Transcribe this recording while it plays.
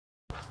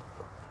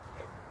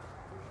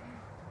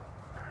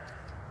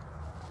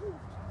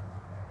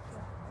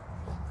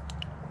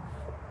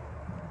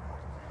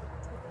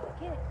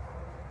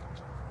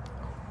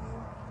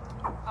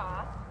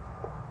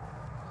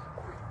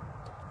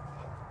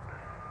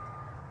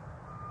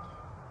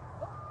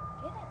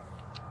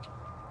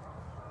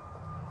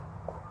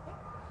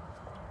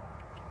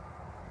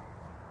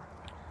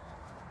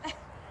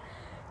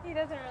He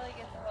doesn't really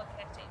get the whole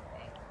catching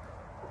thing.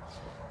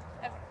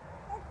 Okay.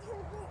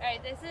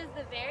 Alright, this is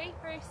the very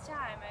first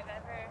time I've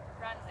ever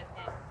run with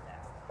him,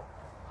 so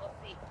we'll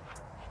see.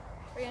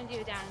 We're going to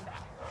do it down and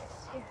back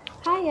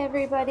first. Hi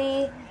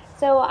everybody.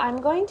 So I'm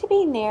going to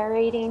be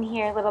narrating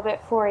here a little bit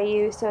for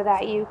you so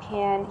that you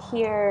can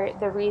hear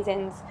the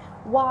reasons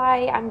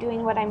why I'm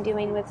doing what I'm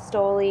doing with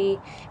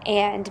Stoli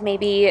and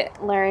maybe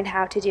learn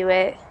how to do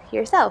it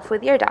yourself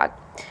with your dog.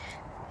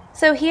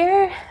 So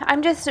here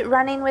I'm just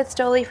running with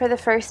Stoli for the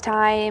first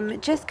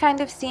time, just kind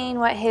of seeing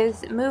what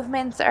his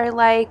movements are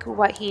like,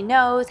 what he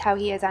knows, how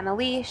he is on a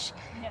leash.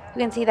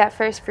 You can see that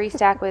first free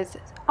stack was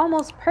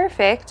almost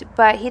perfect,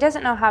 but he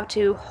doesn't know how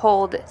to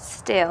hold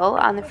still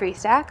on the free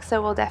stack,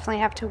 so we'll definitely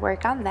have to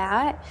work on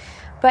that.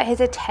 But his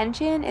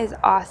attention is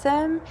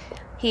awesome.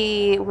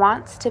 He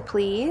wants to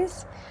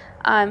please.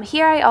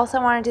 Here I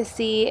also wanted to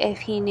see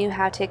if he knew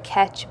how to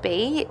catch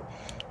bait,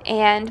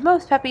 and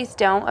most puppies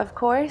don't, of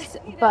course,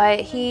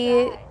 but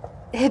he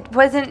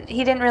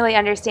didn't really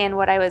understand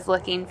what I was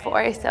looking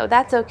for, so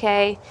that's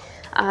okay.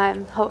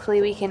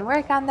 Hopefully we can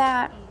work on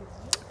that.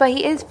 But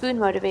he is food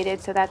motivated,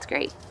 so that's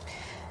great.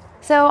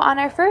 So on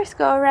our first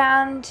go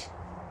around,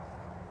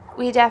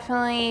 we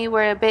definitely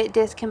were a bit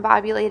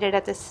discombobulated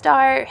at the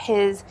start.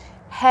 His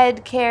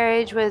head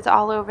carriage was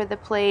all over the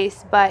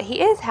place, but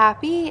he is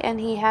happy and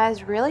he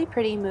has really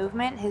pretty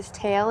movement. His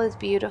tail is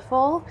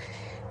beautiful.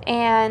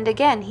 And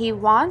again, he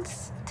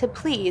wants to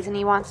please and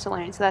he wants to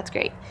learn, so that's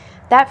great.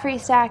 That free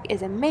stack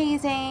is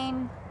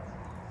amazing.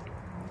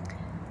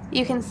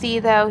 You can see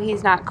though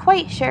he's not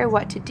quite sure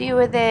what to do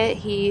with it.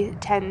 He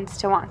tends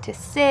to want to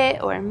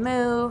sit or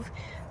move,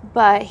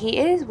 but he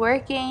is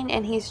working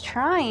and he's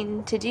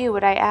trying to do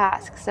what I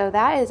ask. So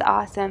that is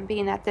awesome,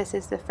 being that this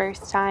is the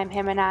first time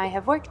him and I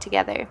have worked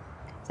together.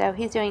 So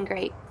he's doing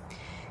great.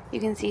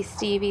 You can see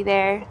Stevie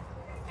there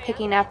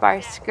picking up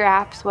our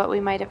scraps, what we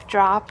might have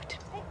dropped.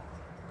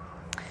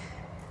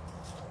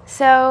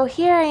 So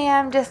here I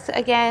am just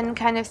again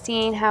kind of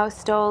seeing how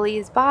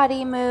Stoli's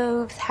body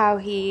moves, how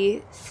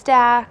he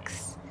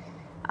stacks,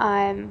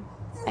 and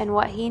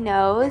what he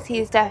knows.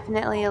 He's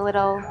definitely a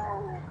little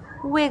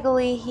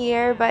wiggly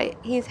here, but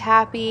he's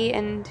happy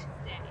and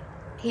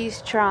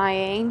he's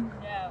trying.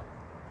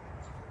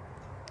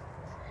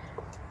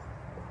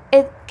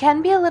 It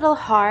can be a little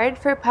hard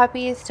for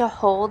puppies to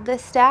hold the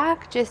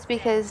stack just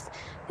because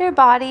their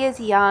body is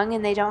young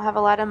and they don't have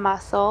a lot of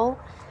muscle.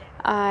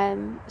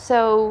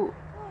 So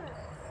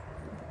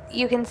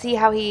you can see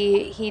how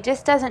he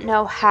just doesn't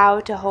know how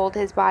to hold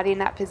his body in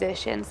that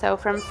position. So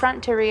from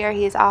front to rear,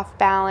 he's off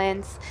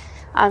balance.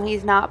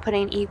 He's not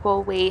putting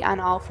equal weight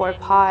on all four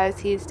paws.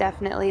 He's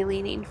definitely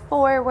leaning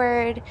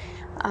forward.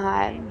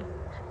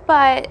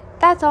 But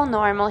that's all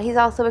normal. He's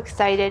also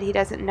excited. He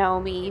doesn't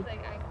know me.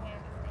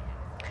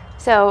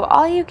 So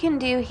all you can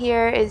do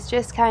here is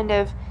just kind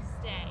of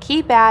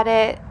keep at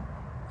it.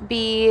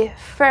 Be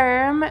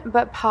firm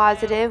but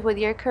positive with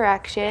your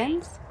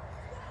corrections.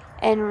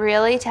 And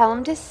really tell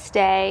him to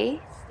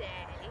stay,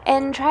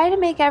 and try to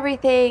make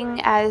everything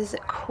as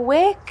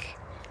quick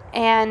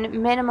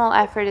and minimal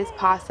effort as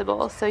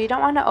possible. So you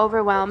don't want to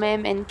overwhelm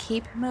him and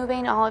keep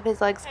moving all of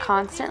his legs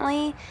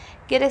constantly.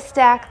 Get a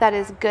stack that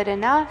is good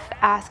enough,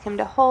 ask him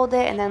to hold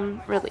it, and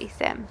then release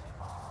him.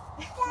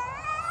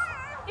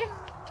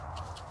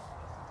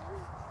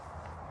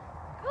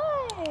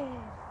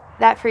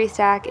 That free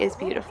stack is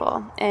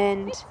beautiful,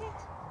 and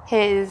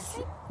his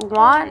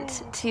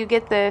want to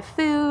get the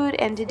food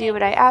and to do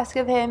what I ask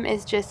of him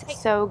is just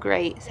so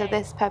great. So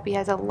this puppy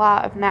has a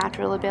lot of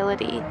natural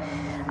ability,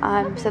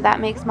 so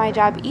that makes my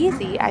job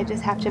easy. I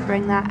just have to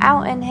bring that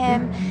out in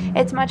him.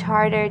 It's much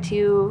harder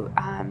to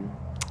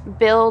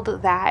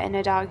build that in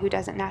a dog who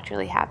doesn't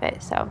naturally have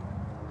it. So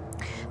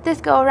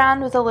this go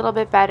around was a little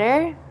bit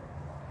better.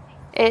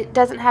 It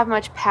doesn't have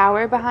much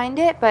power behind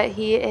it, but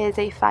he is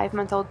a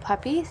 5-month-old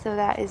puppy, so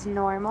that is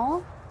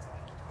normal.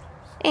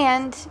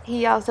 And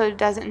he also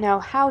doesn't know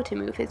how to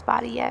move his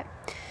body yet.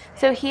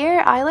 So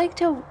here I like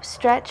to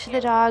stretch the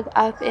dog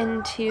up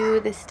into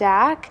the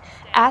stack,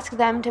 ask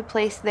them to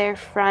place their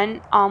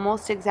front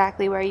almost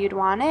exactly where you'd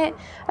want it.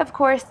 Of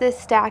course, this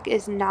stack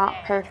is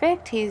not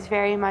perfect. He's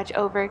very much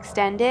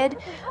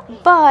overextended,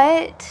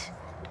 but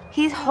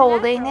he's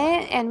holding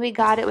it and we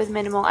got it with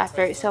minimal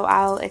effort, so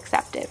I'll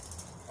accept it.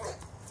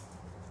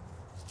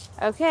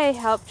 Okay,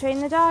 help train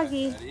the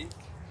doggy.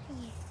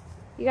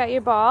 You got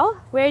your ball?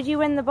 Where'd you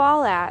win the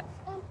ball at?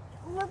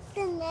 With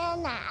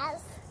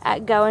bananas.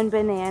 At Going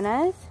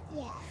Bananas?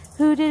 Yes.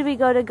 Who did we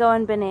go to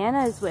Going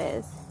Bananas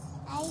with?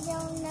 I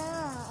don't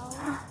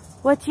know.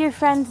 What's your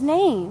friend's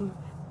name?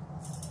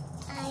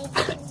 I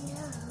don't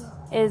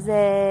know. Is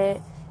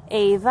it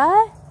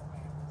Ava?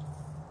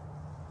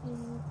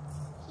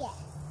 Yes.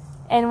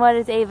 And what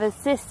is Ava's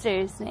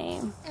sister's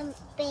name?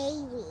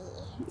 Baby.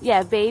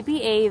 Yeah,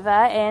 baby Ava,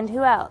 and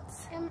who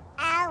else?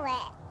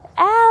 Alex.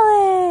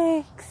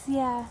 Alex!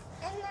 Yeah.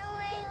 And then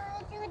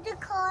we're going to do the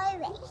car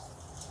race.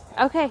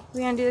 Okay,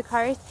 we're going to do the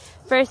car race.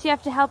 First you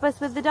have to help us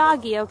with the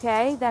doggy,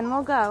 okay? Then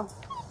we'll go.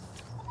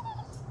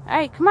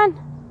 Alright, come on.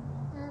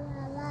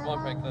 Come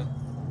on, Franklin.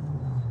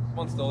 Come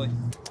on, Stoli.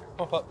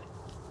 Come on, pup.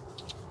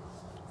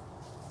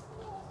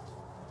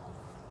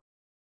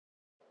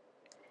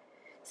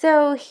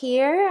 So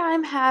here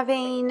I'm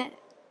having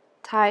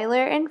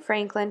Tyler and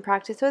Franklin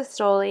practice with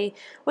Stoli,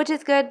 which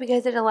is good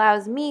because it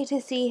allows me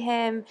to see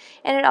him,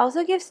 and it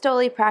also gives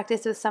Stoli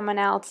practice with someone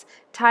else.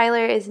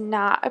 Tyler is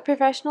not a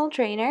professional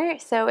trainer,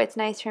 so it's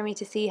nice for me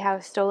to see how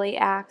Stoli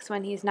acts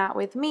when he's not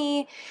with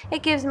me.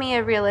 It gives me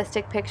a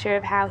realistic picture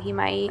of how he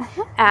might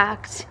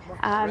act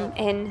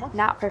in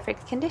not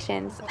perfect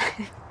conditions.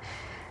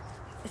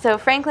 So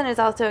Franklin is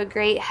also a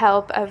great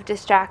help of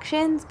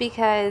distractions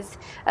because,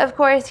 of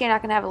course, you're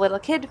not going to have a little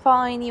kid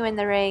following you in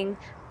the ring,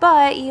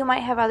 but you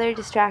might have other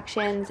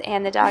distractions,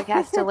 and the dog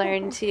has to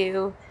learn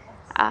to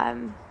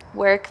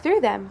work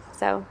through them.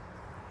 So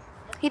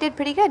he did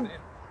pretty good.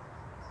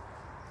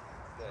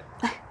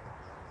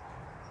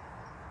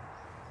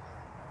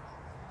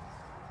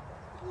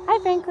 Hi,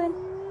 Franklin.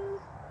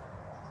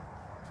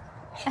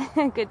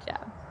 Good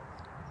job.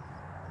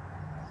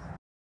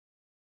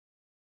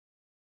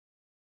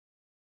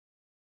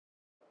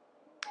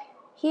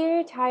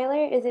 Here,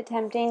 Tyler is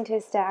attempting to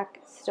stack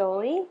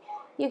Stoli.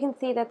 You can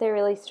see that they're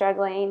really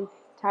struggling.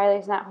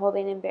 Tyler's not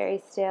holding him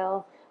very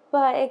still,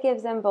 but it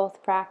gives them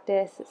both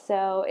practice,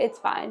 so it's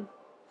fine.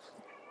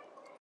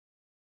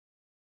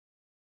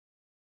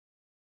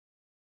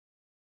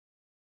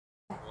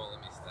 Won't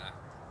let me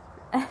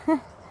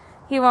stack.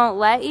 He won't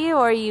let you,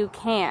 or you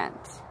can't?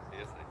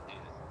 Yes, I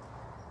can.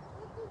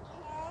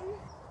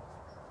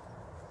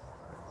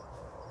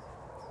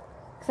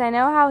 Because I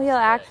know how he'll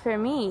act for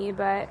me,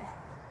 but...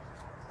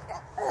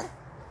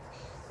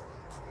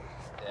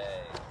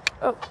 Stay.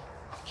 Oh.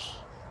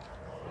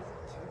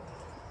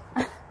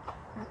 Stay.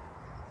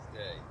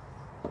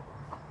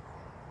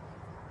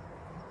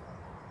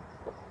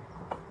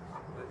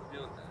 What's he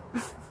doing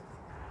then?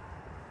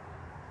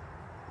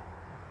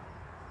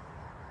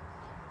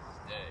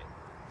 Stay.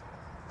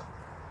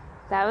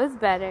 That was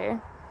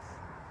better.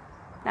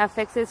 Now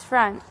fix his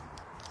front.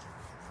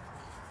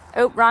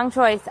 Oh, wrong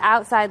choice.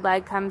 Outside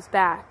leg comes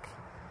back.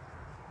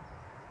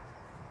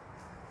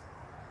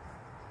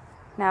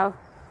 Now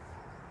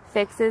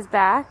fix his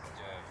back.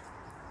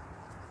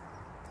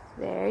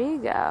 There you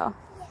go.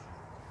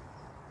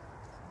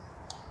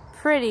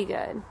 Pretty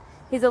good.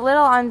 He's a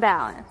little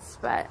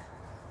unbalanced, but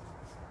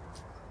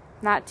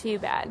not too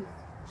bad.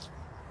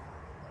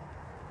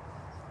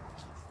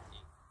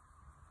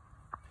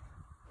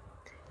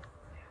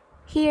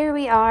 Here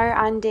we are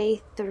on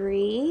day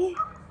 3,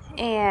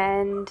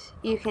 and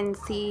you can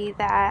see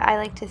that I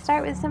like to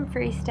start with some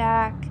free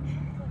stack.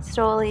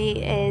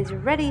 Stoli is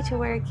ready to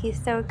work.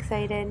 He's so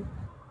excited.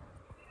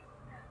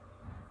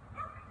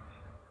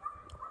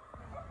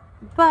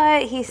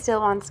 But he still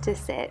wants to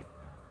sit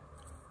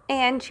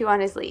and chew on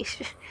his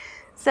leash.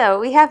 So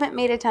we haven't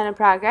made a ton of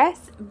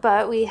progress,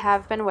 but we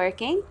have been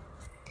working.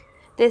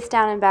 This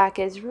down and back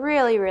is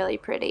really, really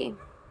pretty.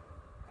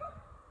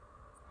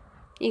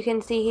 You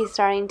can see he's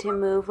starting to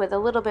move with a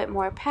little bit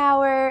more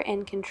power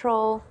and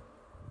control,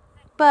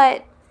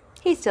 but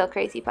he's still a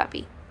crazy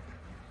puppy.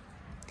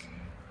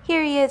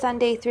 Here he is on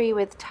day 3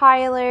 with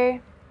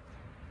Tyler.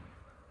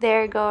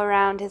 Their go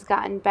around has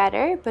gotten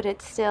better, but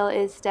it still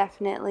is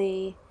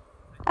definitely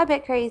a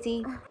bit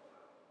crazy.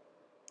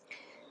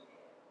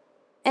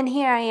 And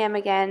here I am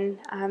again,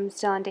 I'm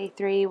still on day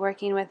 3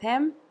 working with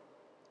him.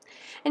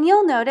 And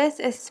you'll notice,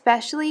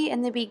 especially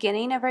in the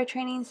beginning of our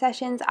training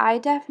sessions, I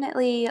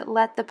definitely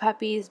let the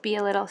puppies be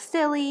a little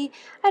silly.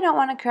 I don't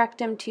want to correct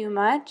them too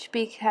much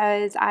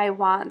because I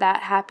want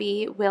that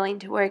happy, willing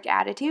to work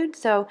attitude.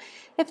 So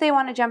if they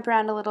want to jump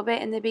around a little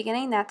bit in the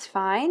beginning, that's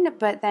fine.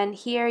 But then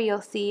here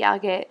you'll see I'll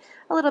get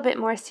a little bit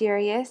more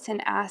serious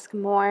and ask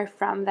more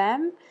from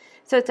them.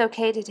 So it's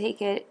okay to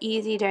take it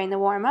easy during the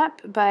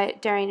warm-up,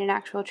 but during an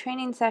actual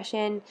training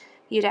session,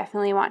 you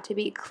definitely want to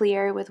be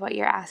clear with what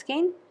you're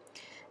asking.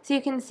 So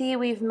you can see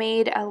we've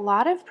made a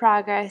lot of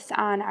progress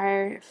on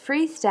our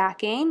free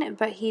stacking,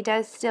 but he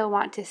does still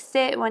want to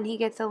sit when he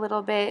gets a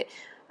little bit,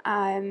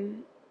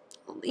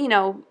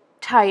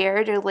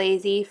 tired or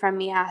lazy from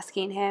me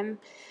asking him.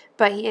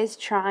 But he is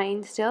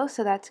trying still,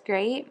 so that's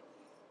great.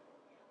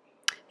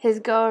 His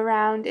go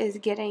around is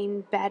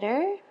getting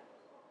better.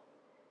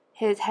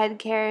 His head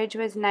carriage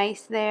was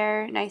nice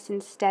there, nice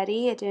and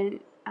steady. It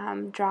didn't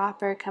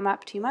drop or come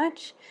up too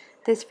much.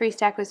 This free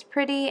stack was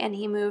pretty, and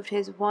he moved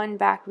his one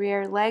back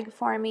rear leg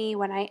for me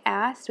when I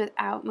asked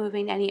without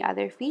moving any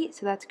other feet,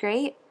 so that's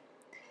great.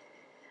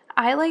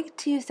 I like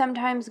to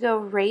sometimes go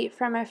right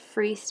from a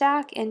free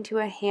stack into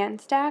a hand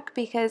stack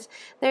because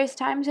there's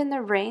times in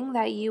the ring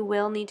that you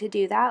will need to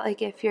do that.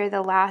 Like if you're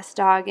the last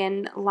dog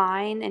in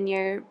line in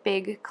your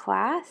big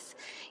class,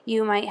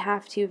 you might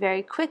have to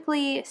very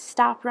quickly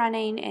stop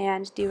running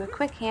and do a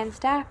quick hand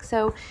stack.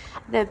 So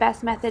the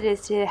best method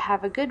is to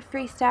have a good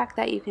free stack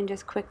that you can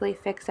just quickly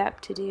fix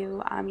up to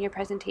do your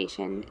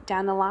presentation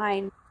down the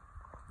line.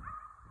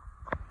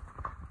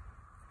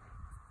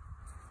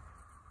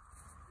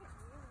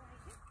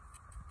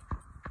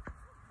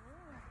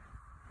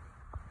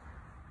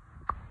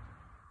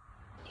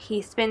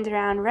 He spins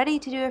around ready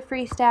to do a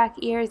free stack,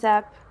 ears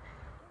up,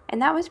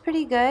 and that was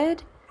pretty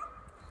good.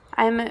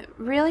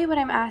 What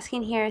I'm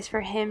asking here is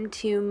for him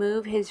to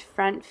move his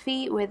front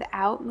feet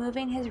without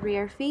moving his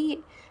rear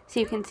feet. So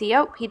you can see,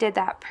 oh, he did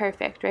that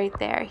perfect right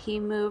there. He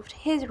moved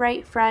his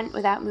right front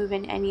without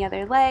moving any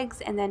other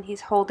legs, and then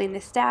he's holding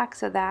the stack,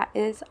 so that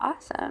is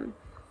awesome.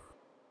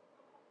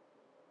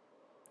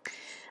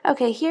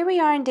 Okay, here we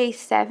are on day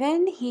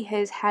 7. He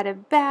has had a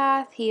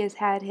bath, he has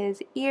had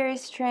his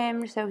ears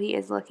trimmed, so he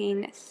is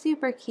looking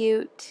super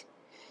cute.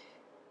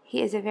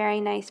 He is a very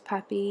nice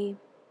puppy.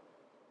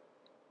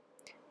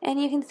 And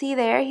you can see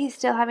there he's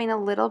still having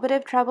a little bit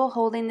of trouble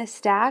holding the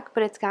stack,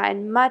 but it's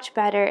gotten much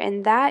better,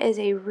 and that is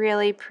a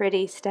really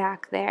pretty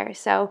stack there.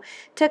 So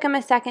took him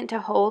a second to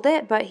hold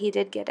it, but he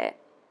did get it.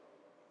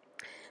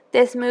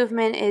 This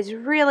movement is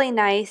really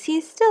nice.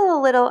 He's still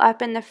a little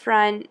up in the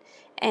front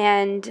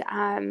and,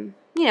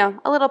 you know,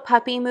 a little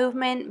puppy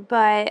movement,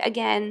 but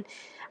again,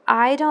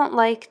 I don't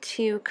like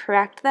to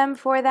correct them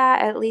for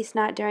that, at least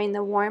not during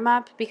the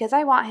warm-up, because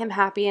I want him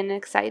happy and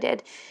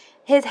excited.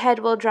 His head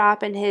will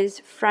drop and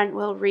his front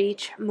will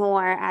reach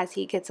more as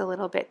he gets a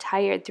little bit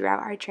tired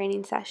throughout our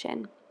training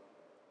session.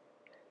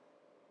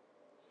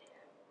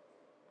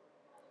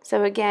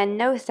 So again,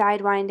 no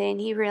side winding.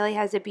 He really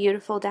has a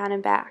beautiful down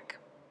and back.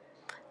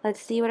 Let's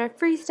see what our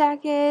free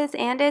stack is,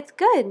 and it's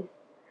good.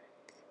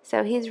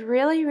 So he's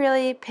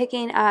really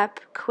picking up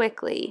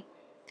quickly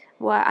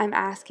what I'm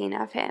asking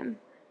of him.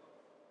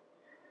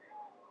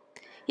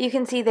 You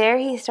can see there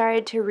he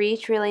started to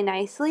reach really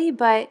nicely,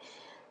 but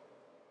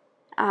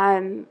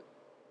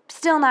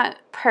still not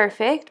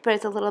perfect, but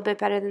it's a little bit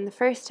better than the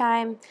first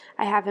time.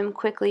 I have him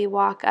quickly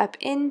walk up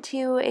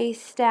into a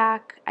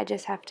stack. I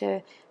just have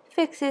to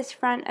fix his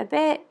front a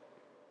bit.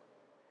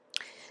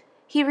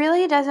 He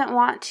really doesn't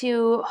want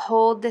to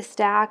hold the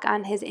stack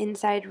on his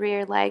inside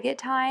rear leg at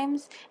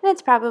times, and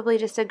it's probably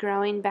just a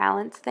growing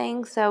balance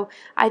thing, so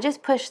I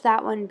just pushed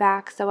that one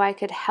back so I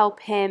could help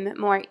him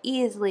more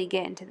easily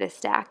get into the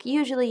stack.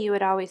 Usually you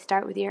would always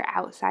start with your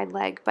outside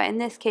leg, but in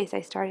this case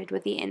I started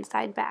with the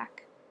inside back.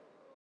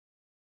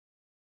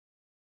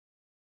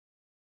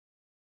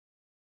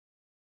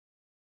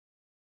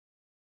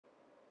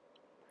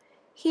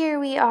 Here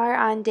we are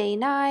on day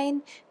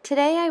 9.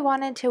 Today I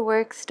wanted to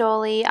work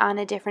Stoli on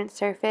a different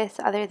surface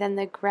other than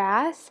the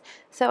grass,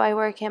 so I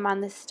work him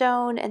on the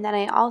stone, and then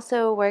I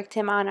also worked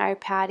him on our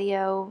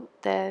patio,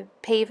 the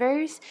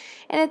pavers,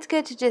 and it's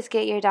good to just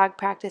get your dog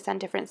practice on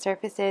different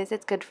surfaces.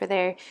 It's good for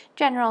their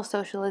general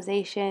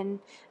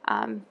socialization,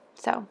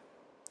 so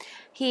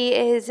he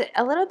is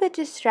a little bit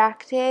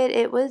distracted.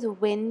 It was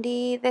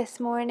windy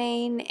this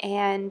morning,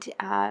 and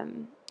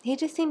he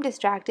just seemed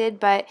distracted,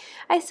 but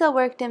I still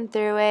worked him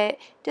through it,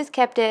 just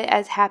kept it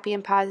as happy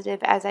and positive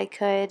as I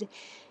could.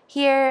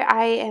 Here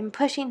I am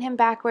pushing him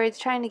backwards,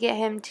 trying to get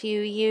him to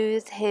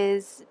use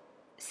his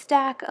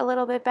stack a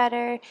little bit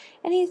better,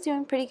 and he's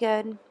doing pretty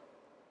good.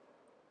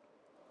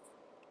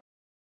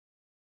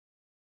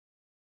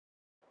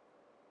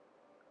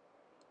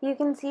 You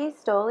can see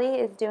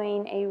Stoli is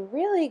doing a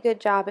really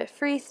good job at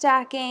free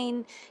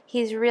stacking.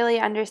 He's really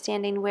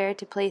understanding where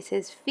to place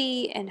his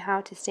feet and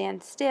how to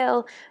stand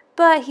still,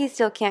 but he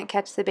still can't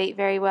catch the bait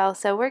very well,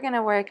 so we're going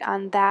to work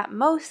on that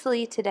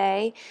mostly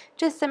today.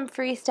 Just some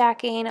free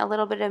stacking, a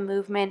little bit of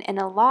movement, and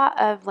a lot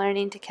of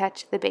learning to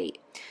catch the bait.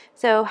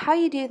 So how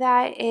you do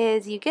that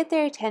is you get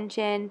their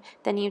attention,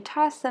 then you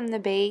toss them the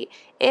bait.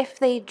 If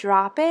they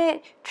drop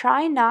it,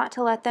 try not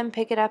to let them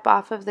pick it up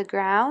off of the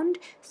ground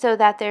so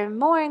that they're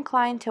more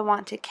inclined to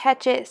want to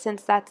catch it,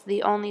 since that's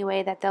the only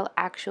way that they'll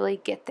actually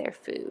get their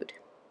food.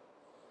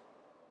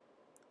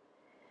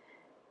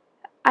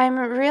 I'm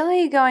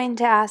really going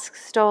to ask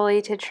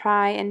Stoli to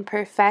try and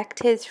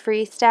perfect his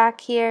free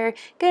stack here,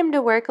 get him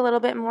to work a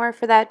little bit more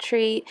for that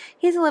treat.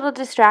 He's a little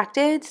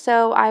distracted,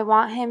 so I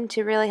want him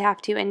to really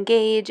have to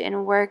engage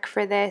and work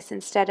for this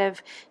instead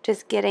of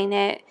just getting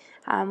it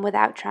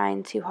without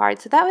trying too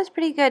hard. So that was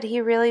pretty good. He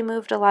really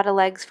moved a lot of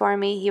legs for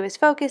me. He was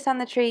focused on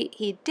the treat.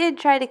 He did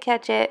try to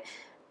catch it,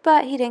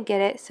 but he didn't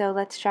get it, so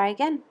let's try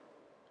again.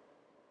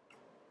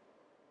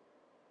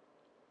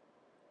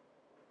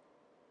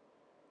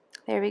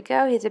 There we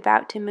go. He's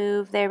about to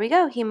move. There we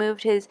go. He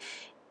moved his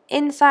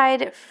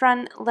inside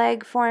front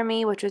leg for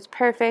me, which was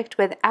perfect,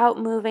 without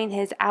moving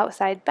his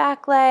outside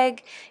back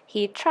leg.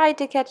 He tried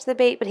to catch the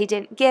bait, but he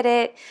didn't get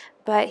it.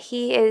 But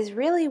he is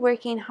really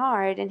working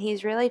hard, and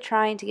he's really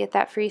trying to get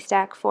that free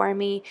stack for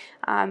me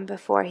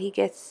before he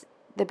gets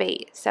the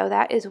bait. So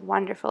that is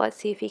wonderful. Let's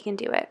see if he can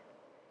do it.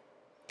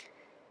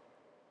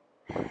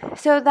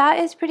 So that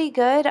is pretty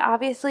good.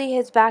 Obviously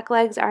his back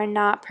legs are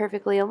not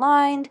perfectly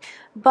aligned,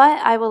 but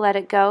I will let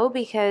it go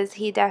because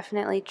he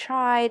definitely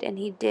tried, and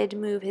he did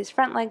move his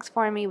front legs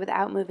for me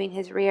without moving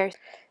his rear.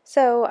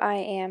 So I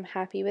am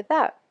happy with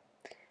that.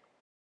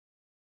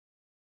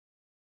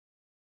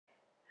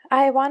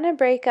 I want to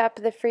break up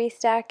the free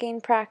stacking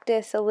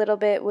practice a little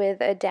bit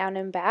with a down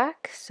and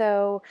back.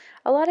 So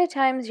a lot of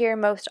times you're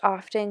most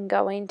often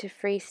going to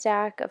free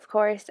stack, of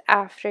course,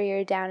 after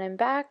you're down and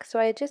back. So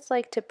I just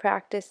like to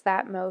practice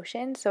that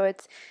motion so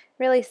it's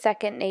really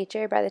second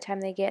nature by the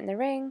time they get in the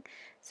ring.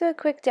 So a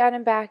quick down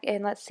and back,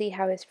 and let's see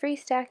how his free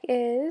stack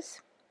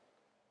is.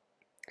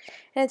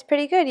 And it's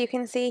pretty good. You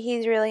can see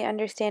he's really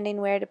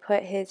understanding where to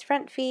put his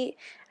front feet.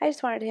 I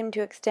just wanted him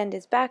to extend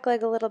his back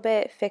leg a little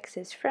bit, fix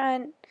his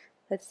front.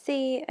 Let's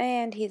see,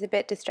 and he's a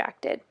bit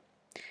distracted.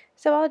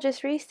 So I'll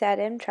just reset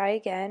him, try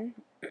again.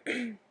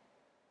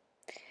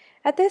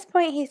 At this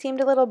point, he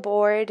seemed a little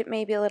bored,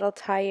 maybe a little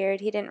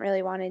tired. He didn't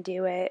really want to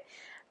do it.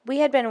 We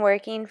had been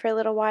working for a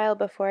little while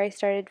before I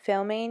started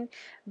filming,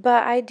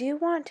 but I do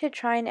want to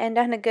try and end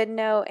on a good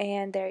note,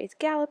 and there he's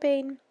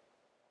galloping.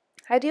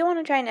 I do want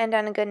to try and end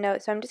on a good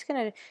note, so I'm just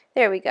going to,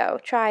 there we go,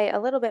 try a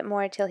little bit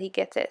more till he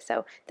gets it.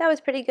 So that was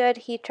pretty good.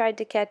 He tried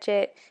to catch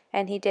it,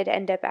 and he did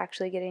end up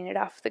actually getting it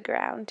off the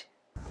ground.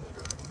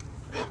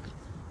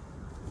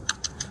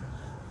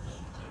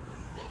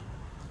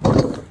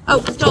 Oh,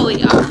 Stoli.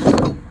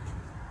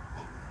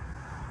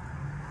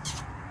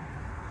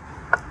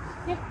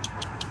 Here.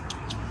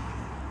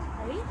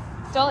 Ready?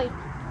 Stoli,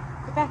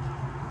 get back.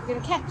 You're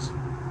going to catch.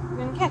 You're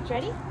going to catch.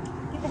 Ready?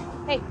 Get back.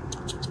 Hey.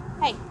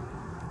 Hey.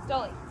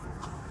 Stoli.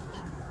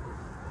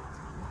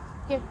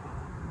 Here.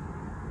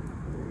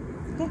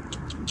 Good.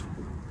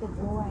 Good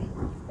boy.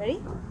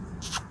 Ready?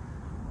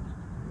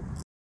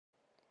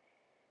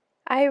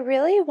 I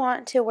really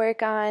want to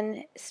work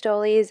on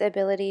Stoli's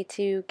ability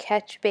to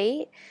catch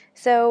bait,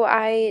 so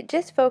I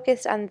just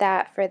focused on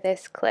that for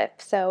this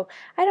clip. So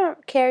I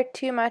don't care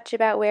too much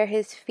about where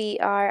his feet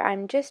are,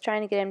 I'm just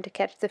trying to get him to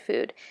catch the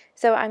food.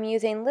 So I'm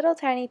using little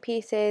tiny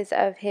pieces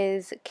of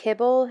his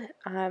kibble,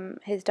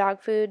 his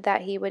dog food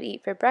that he would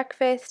eat for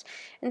breakfast.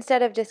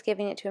 Instead of just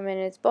giving it to him in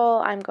his bowl,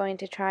 I'm going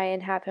to try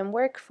and have him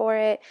work for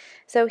it.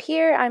 So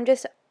here I'm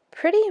just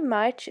pretty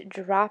much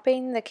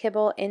dropping the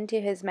kibble into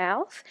his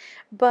mouth,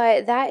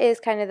 but that is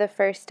kind of the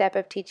first step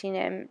of teaching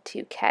him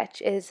to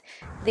catch, is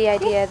the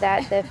idea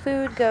that the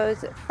food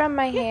goes from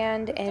my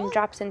hand and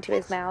drops into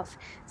his mouth.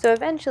 So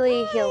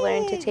eventually he'll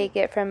learn to take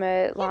it from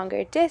a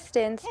longer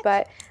distance,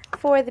 but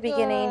for the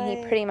beginning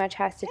he pretty much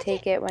has to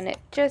take it when it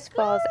just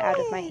falls out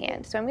of my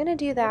hand. So I'm going to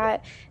do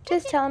that.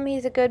 Just tell him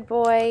he's a good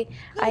boy.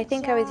 I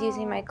think I was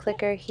using my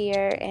clicker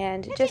here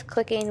and just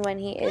clicking when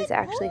he is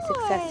actually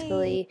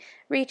successfully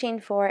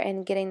reaching for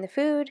and getting the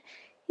food.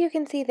 You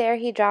can see there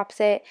he drops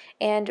it,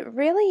 and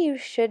really you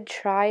should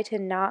try to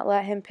not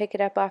let him pick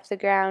it up off the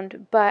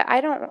ground, but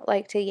I don't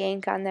like to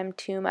yank on them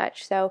too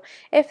much, so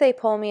if they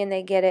pull me and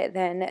they get it,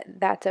 then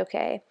that's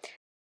okay.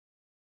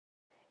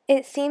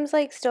 It seems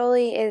like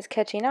Stoli is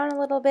catching on a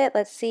little bit.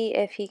 Let's see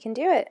if he can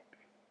do it.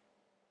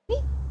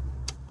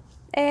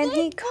 And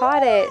he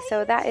caught it,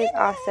 so that is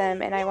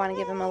awesome, and I want to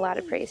give him a lot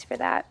of praise for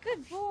that.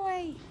 Good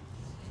boy.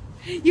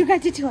 You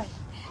got the toy.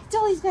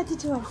 Stoli's got the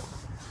toy.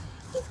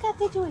 He's got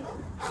the toy.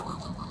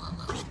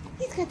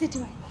 He's got the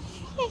toy.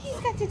 Yeah, he's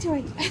got the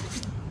toy.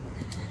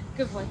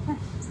 Good boy. Huh?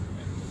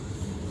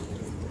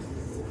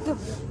 Good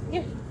boy.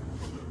 Here.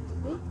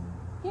 See?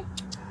 Here.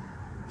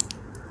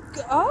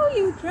 Oh,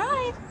 you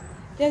tried.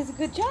 That's a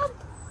good job.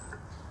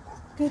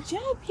 Good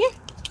job. Here.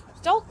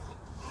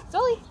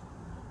 Stoli.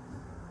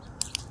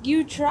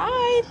 You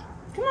tried.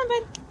 Come on,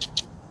 bud.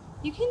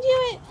 You can do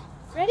it.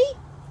 Ready?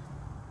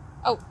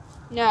 Oh,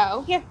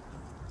 no. Here.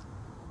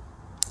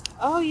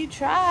 Oh, you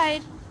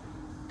tried.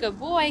 Good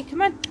boy.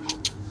 Come on.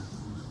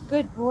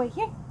 Good boy.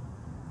 Here.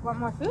 Want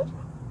more food?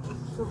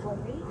 Good boy.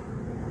 Ready?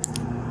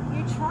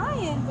 You're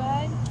trying,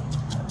 bud.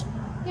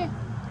 Here.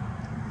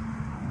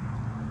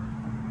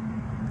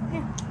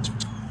 Here.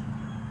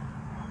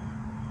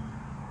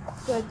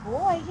 Good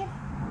boy. Here.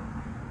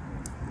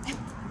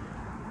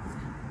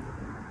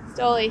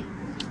 Stoli.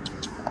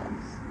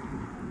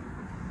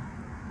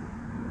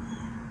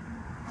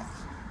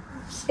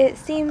 It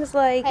seems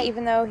like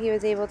even though he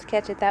was able to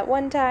catch it that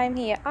one time,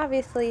 he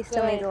obviously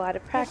still needs a lot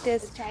of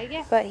practice,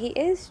 but he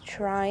is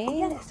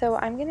trying, so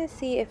I'm going to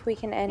see if we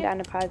can end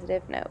on a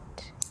positive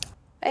note.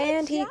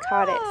 And he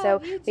caught it, so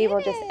we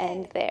will just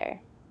end there.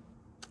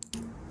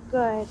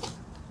 Good.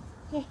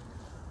 Here.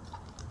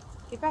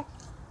 Get back.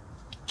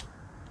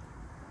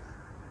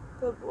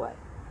 Good boy.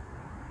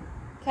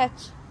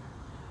 Catch.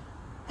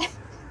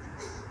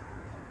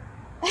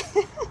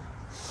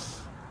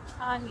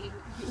 On you,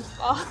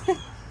 goofball.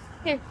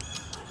 Here.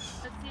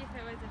 Let's see if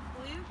it was a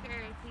fluke or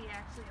if he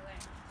actually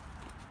learned.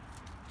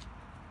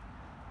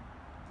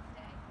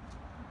 Stay.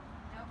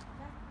 Nope.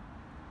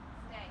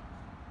 Stay.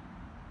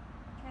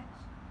 Catch.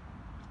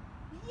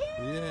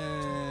 Yay!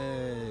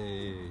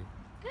 Yay!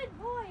 Good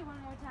boy.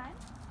 One more time.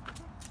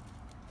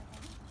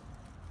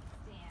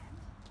 Stand.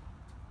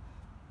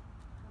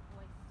 Good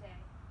boy. Stay.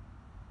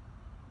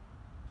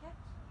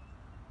 Catch.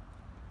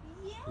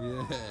 Yay!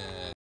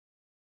 Yeah!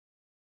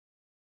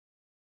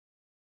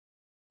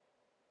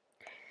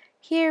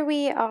 Here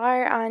we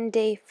are on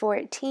day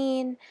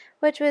 14,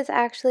 which was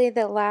actually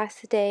the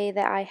last day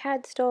that I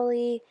had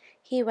Stoli.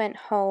 He went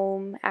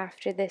home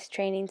after this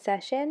training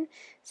session,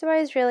 so I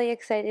was really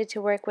excited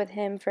to work with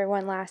him for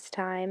one last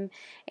time.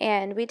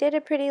 And we did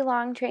a pretty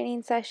long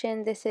training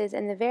session. This is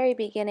in the very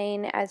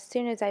beginning, as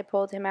soon as I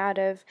pulled him out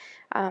of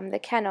the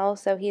kennel,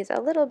 so he's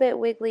a little bit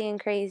wiggly and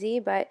crazy,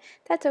 but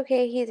that's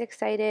okay. He's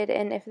excited,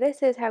 and if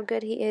this is how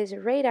good he is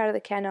right out of the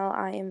kennel,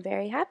 I am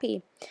very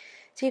happy.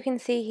 So you can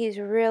see he's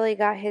really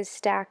got his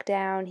stack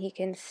down. He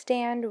can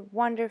stand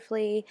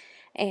wonderfully,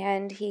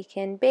 and he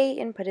can bait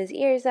and put his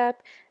ears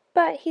up,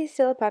 but he's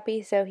still a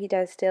puppy, so he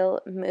does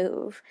still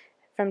move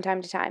from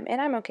time to time,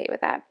 and I'm okay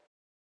with that.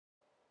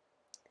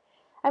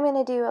 I'm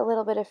going to do a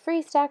little bit of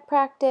free stack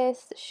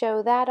practice,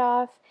 show that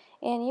off,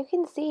 and you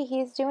can see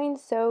he's doing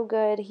so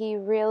good. He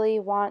really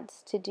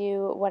wants to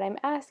do what I'm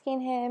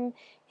asking him.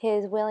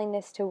 His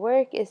willingness to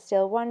work is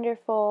still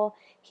wonderful.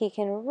 He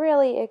can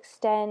really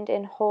extend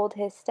and hold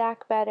his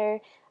stack better.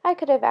 I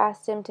could have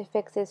asked him to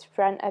fix his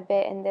front a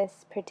bit in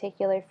this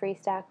particular free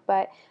stack,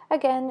 but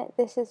again,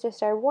 this is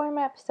just our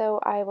warm-up, so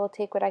I will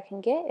take what I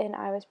can get, and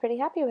I was pretty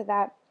happy with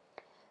that.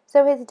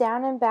 So his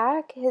down and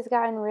back has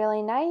gotten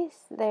really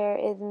nice. There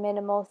is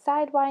minimal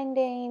side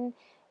winding,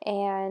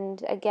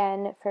 and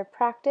again, for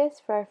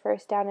practice, for our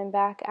first down and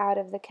back out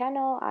of the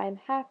kennel,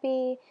 I'm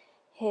happy.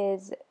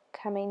 His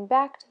coming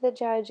back to the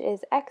judge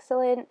is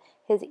excellent.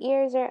 His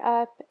ears are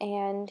up,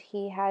 and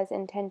he has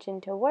intention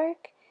to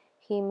work.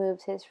 He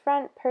moves his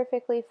front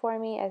perfectly for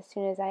me as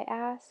soon as I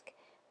ask.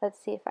 Let's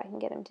see if I can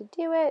get him to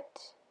do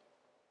it.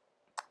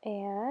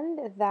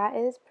 And that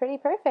is pretty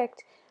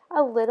perfect.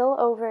 A little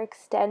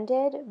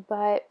overextended,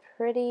 but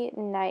pretty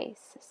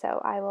nice,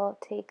 so I will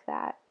take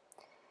that.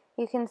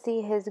 You can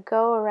see his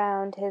go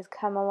around has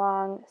come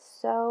along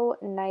so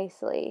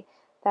nicely.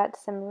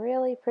 That's some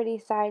really pretty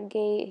side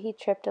gait. He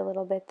tripped a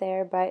little bit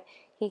there, but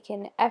he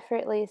can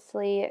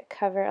effortlessly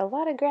cover a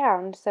lot of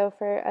ground. So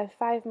for a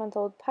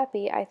 5-month-old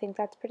puppy, I think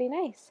that's pretty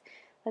nice.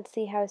 Let's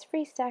see how his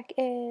free stack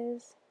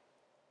is.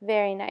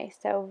 Very nice,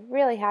 so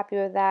really happy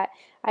with that.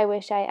 I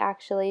wish I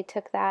actually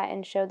took that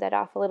and showed that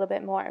off a little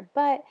bit more,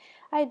 but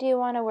I do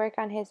want to work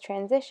on his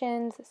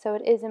transitions, so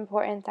it is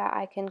important that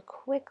I can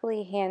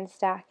quickly hand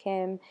stack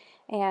him,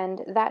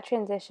 and that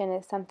transition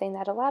is something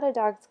that a lot of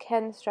dogs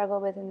can struggle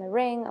with in the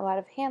ring, a lot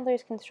of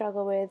handlers can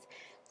struggle with,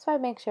 so I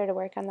make sure to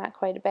work on that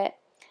quite a bit.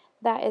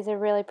 That is a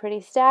really pretty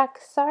stack.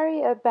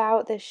 Sorry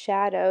about the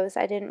shadows.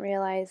 I didn't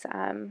realize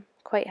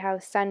quite how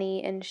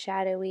sunny and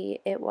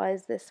shadowy it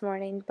was this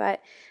morning,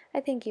 but I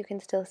think you can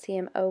still see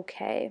him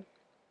okay.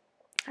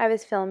 I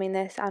was filming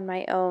this on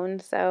my own,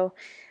 so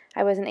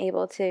I wasn't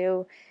able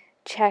to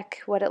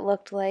check what it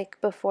looked like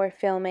before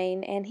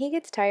filming, and he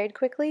gets tired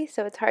quickly,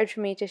 so it's hard for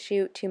me to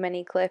shoot too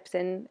many clips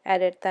and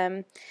edit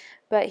them.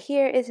 But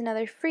here is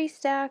another free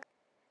stack.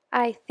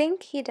 I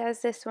think he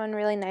does this one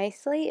really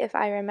nicely. If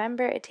I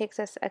remember, it takes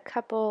us a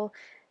couple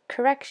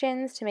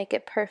corrections to make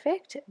it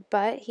perfect,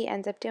 but he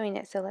ends up doing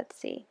it, so let's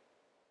see.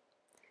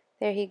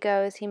 There he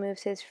goes. He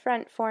moves his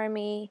front for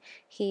me.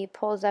 He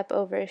pulls up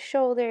over his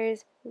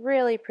shoulders.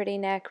 Really pretty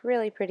neck,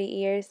 really pretty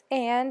ears,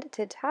 and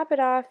to top it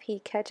off, he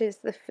catches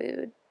the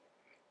food.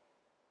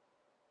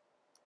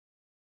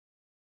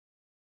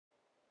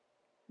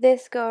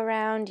 This go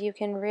around, you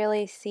can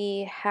really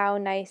see how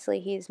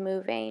nicely he's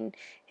moving.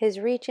 His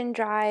reach and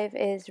drive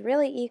is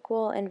really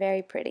equal and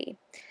very pretty.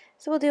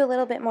 So we'll do a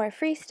little bit more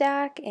free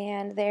stack,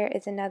 and there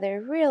is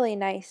another really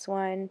nice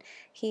one.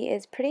 He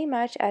is pretty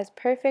much as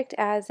perfect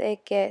as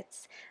it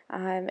gets,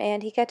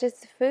 and he catches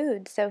the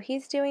food. So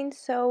he's doing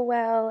so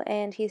well,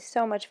 and he's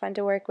so much fun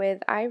to work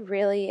with. I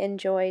really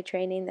enjoy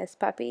training this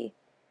puppy.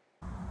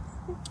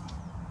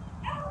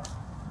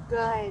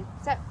 Good.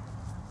 Sit.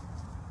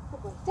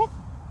 Good boy. Sit.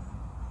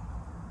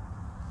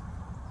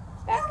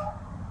 Back,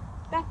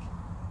 back,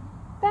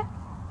 back.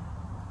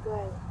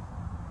 Good.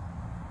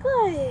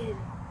 Good.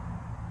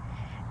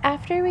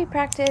 After we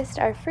practiced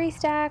our free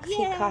stacks,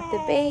 he caught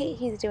the bait.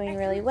 He's doing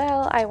really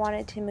well. I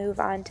wanted to move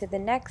on to the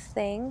next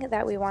thing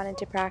that we wanted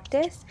to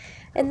practice,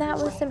 and that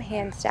was some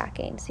hand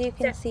stacking. So you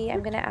can see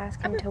I'm going to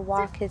ask him to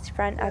walk his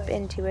front up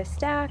into a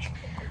stack,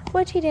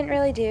 which he didn't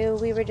really do.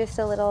 We were just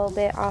a little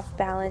bit off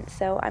balance,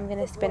 so I'm going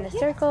to spin a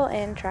circle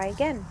and try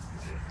again.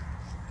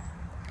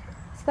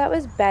 So that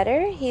was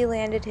better. He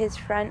landed his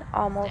front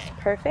almost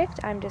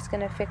perfect. I'm just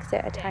going to fix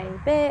it a tiny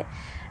bit.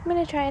 I'm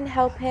going to try and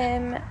help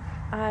him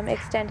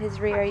extend his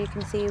rear. You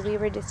can see we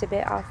were just a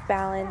bit off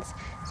balance.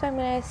 So I'm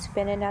going to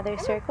spin another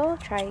circle,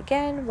 try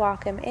again,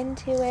 walk him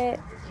into it.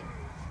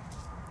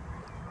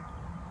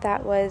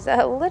 That was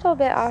a little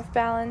bit off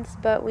balance,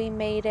 but we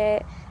made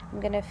it. I'm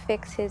going to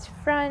fix his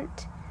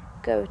front,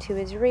 go to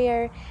his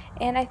rear,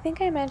 and I think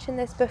I mentioned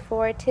this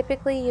before.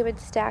 Typically you would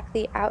stack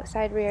the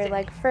outside rear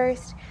leg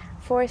first.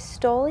 For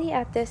Stoli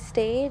at this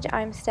stage,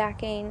 I'm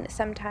stacking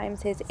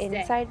sometimes his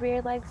inside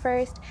rear leg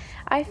first.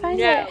 I find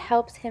that it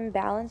helps him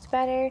balance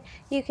better.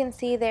 You can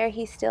see there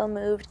he still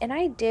moved, and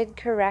I did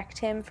correct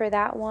him for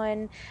that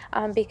one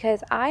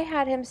because I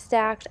had him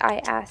stacked.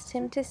 I asked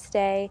him to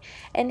stay,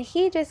 and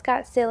he just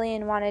got silly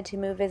and wanted to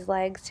move his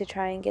legs to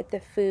try and get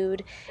the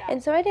food.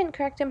 And so I didn't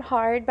correct him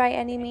hard by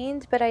any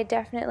means, but I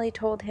definitely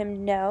told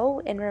him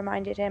no and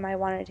reminded him I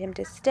wanted him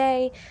to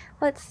stay.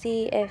 Let's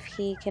see if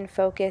he can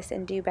focus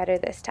and do better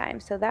this time.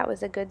 So that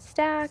was a good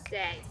stack,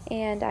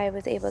 and I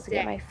was able to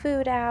get my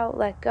food out,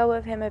 let go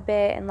of him a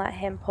bit, and let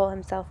him pull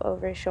himself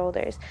over his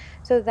shoulders.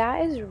 So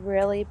that is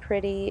really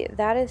pretty.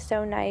 That is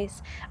so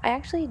nice. I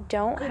actually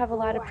don't have a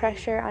lot of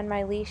pressure on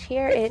my leash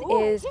here. It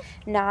is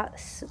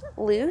not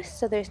loose,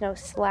 so there's no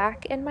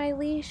slack in my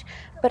leash,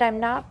 but I'm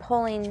not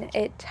pulling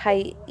it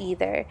tight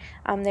either.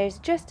 There's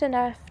just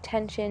enough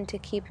tension to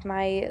keep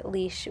my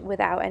leash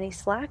without any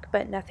slack,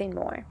 but nothing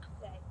more.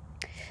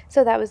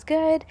 So that was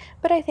good,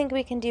 but I think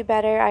we can do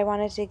better. I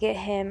wanted to get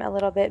him a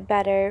little bit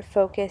better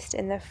focused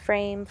in the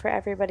frame for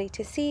everybody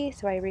to see,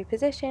 so I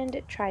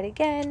repositioned, tried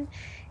again.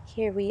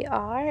 Here we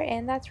are,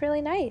 and that's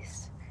really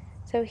nice.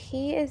 So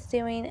he is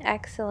doing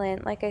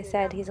excellent. Like I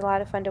said, he's a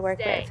lot of fun to work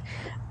with,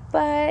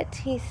 but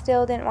he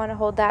still didn't want to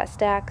hold that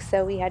stack,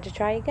 so we had to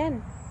try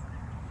again.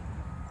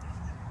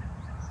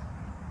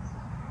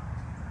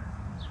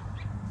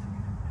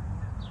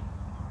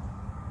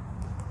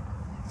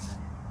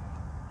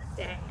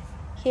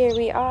 Here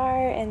we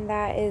are, and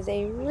that is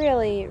a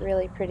really,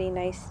 really pretty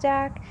nice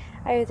stack.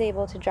 I was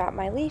able to drop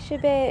my leash a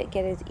bit,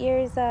 get his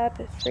ears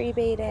up, free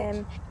bait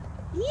him.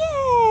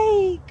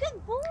 Yay!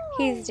 Good boy!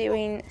 He's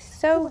doing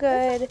so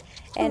good,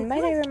 and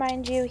might I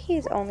remind you,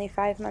 he's only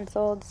 5 months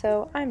old,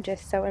 so I'm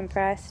just so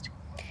impressed.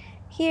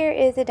 Here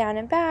is a down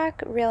and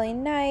back, really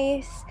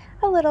nice,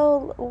 a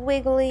little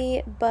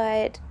wiggly,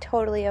 but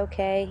totally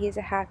okay. He's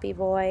a happy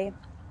boy.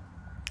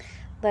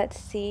 Let's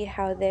see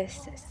how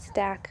this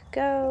stack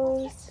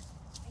goes.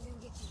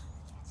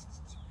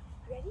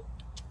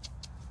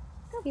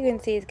 You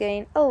can see he's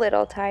getting a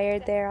little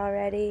tired there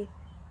already.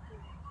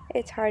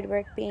 It's hard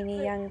work being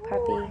a young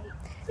puppy.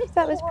 So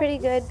that was pretty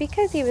good.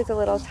 Because he was a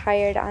little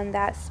tired on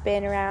that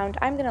spin around,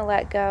 I'm going to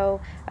let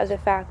go of the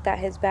fact that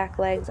his back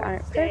legs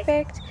aren't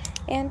perfect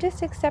and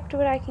just accept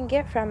what I can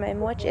get from him,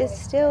 which is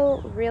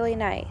still really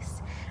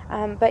nice.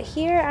 But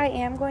here I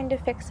am going to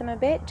fix him a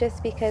bit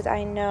just because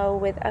I know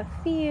with a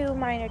few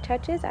minor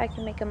touches I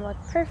can make him look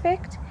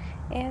perfect.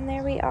 And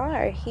there we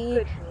are.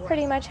 He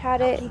pretty much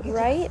had it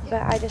right,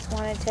 but I just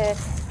wanted to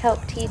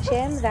help teach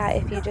him that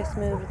if you just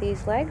moved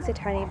these legs a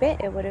tiny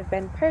bit, it would have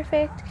been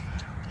perfect.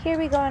 Here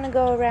we go on a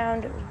go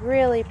around,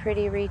 really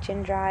pretty reach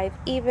and drive.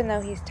 Even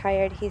though he's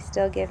tired, he's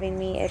still giving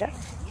me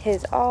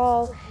his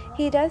all.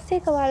 He does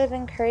take a lot of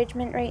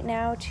encouragement right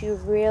now to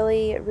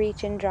really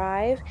reach and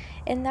drive,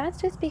 and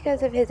that's just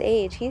because of his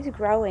age. He's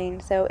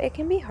growing, so it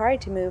can be hard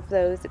to move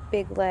those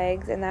big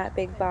legs and that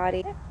big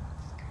body.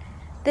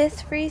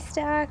 This free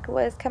stack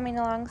was coming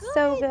along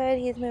so good.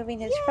 He's moving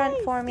his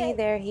front for me.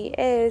 There he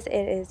is.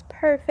 It is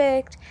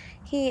perfect.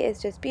 He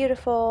is just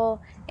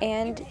beautiful.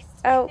 And,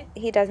 oh,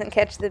 he doesn't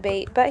catch the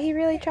bait, but he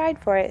really tried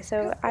for it.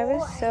 So I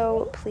was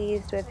so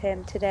pleased with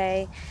him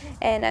today.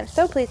 And I'm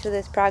so pleased with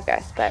his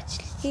progress, but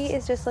he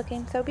is just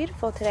looking so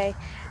beautiful today.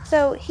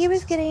 So he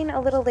was getting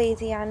a little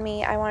lazy on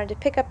me. I wanted to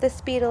pick up the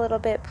speed a little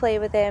bit, play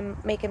with him,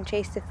 make him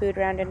chase the food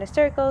around in a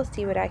circle,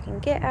 see what I can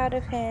get out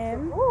of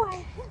him.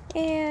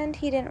 And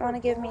he didn't want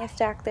to give me a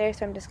stack there,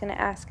 so I'm just going to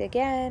ask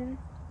again.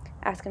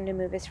 Ask him to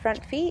move his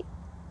front feet.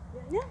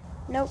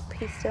 Nope,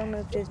 he still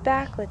moved his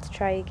back. Let's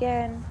try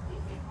again.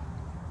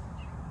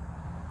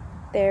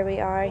 There we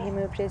are. He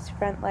moved his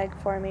front leg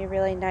for me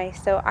really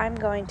nice, so I'm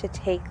going to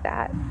take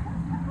that.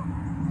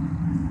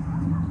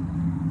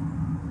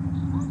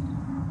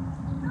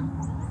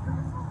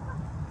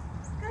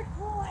 Good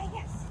boy,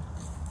 yes.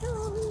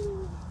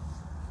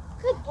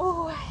 Good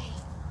boy.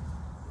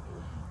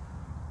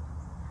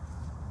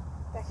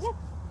 Back it up.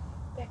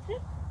 Back it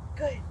up.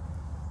 Good.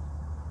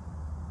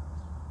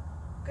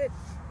 Good.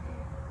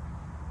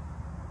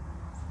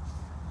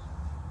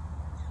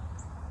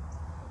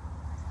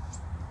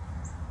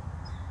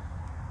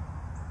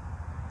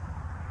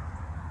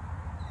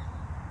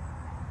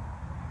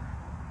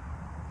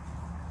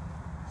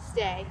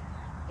 Stay.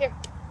 Here.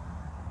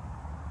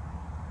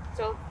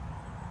 So,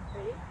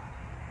 ready?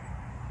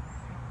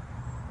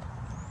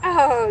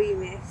 Oh, you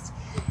missed.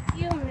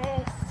 You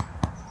missed.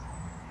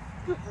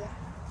 Good boy.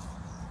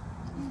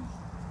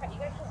 Right, you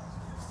gotta catch.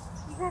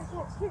 You gotta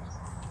catch. Here.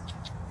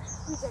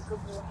 Who's that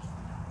good boy?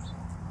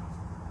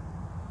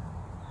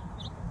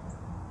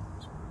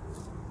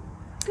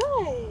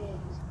 Good.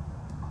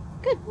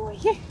 Good boy.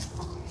 Here.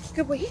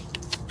 Good boy. Here.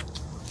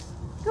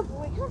 Good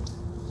boy. Here.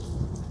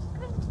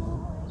 Good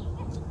boy.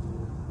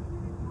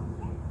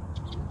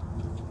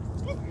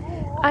 Good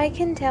boy. I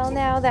can tell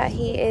now that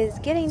he is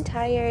getting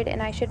tired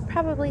and I should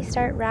probably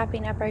start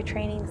wrapping up our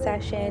training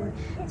session.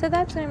 So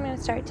that's what I'm going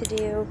to start to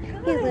do.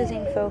 He's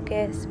losing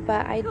focus,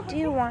 but I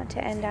do want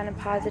to end on a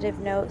positive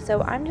note.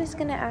 So I'm just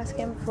going to ask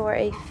him for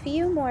a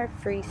few more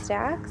free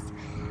stacks.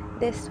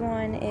 This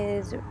one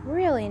is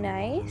really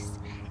nice.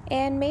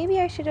 And maybe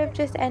I should have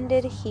just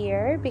ended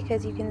here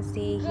because you can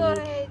see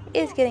he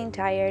is getting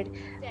tired.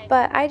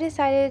 But I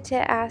decided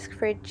to ask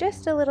for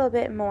just a little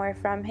bit more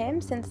from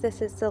him since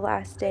this is the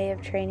last day of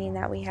training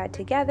that we had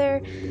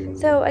together.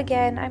 So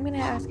again, I'm going to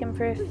ask him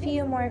for a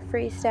few more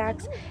free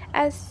stacks.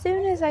 As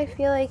soon as I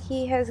feel like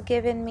he has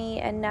given me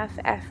enough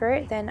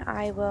effort, then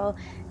I will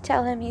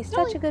tell him he's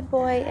such a good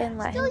boy and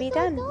let him be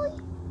done.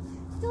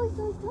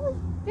 Stoli.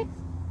 Fix.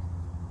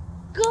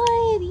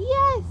 Good,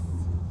 yes.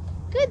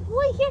 Good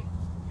boy here.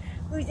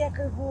 Who's that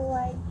good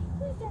boy?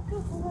 Who's that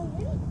good boy?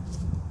 Ready?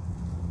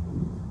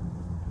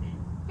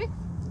 Fix.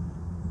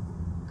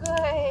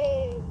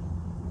 Good.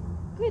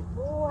 Good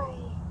boy.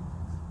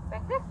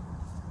 Back there.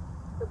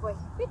 Good boy.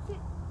 Fix it.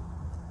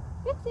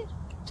 Fix it.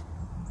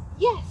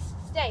 Yes.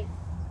 Stay.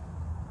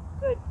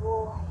 Good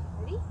boy.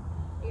 Ready?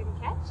 Are you gonna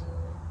catch?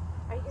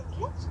 Are you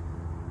gonna catch?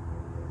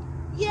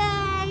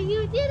 Yeah,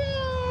 you did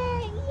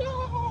it!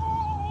 Yeah!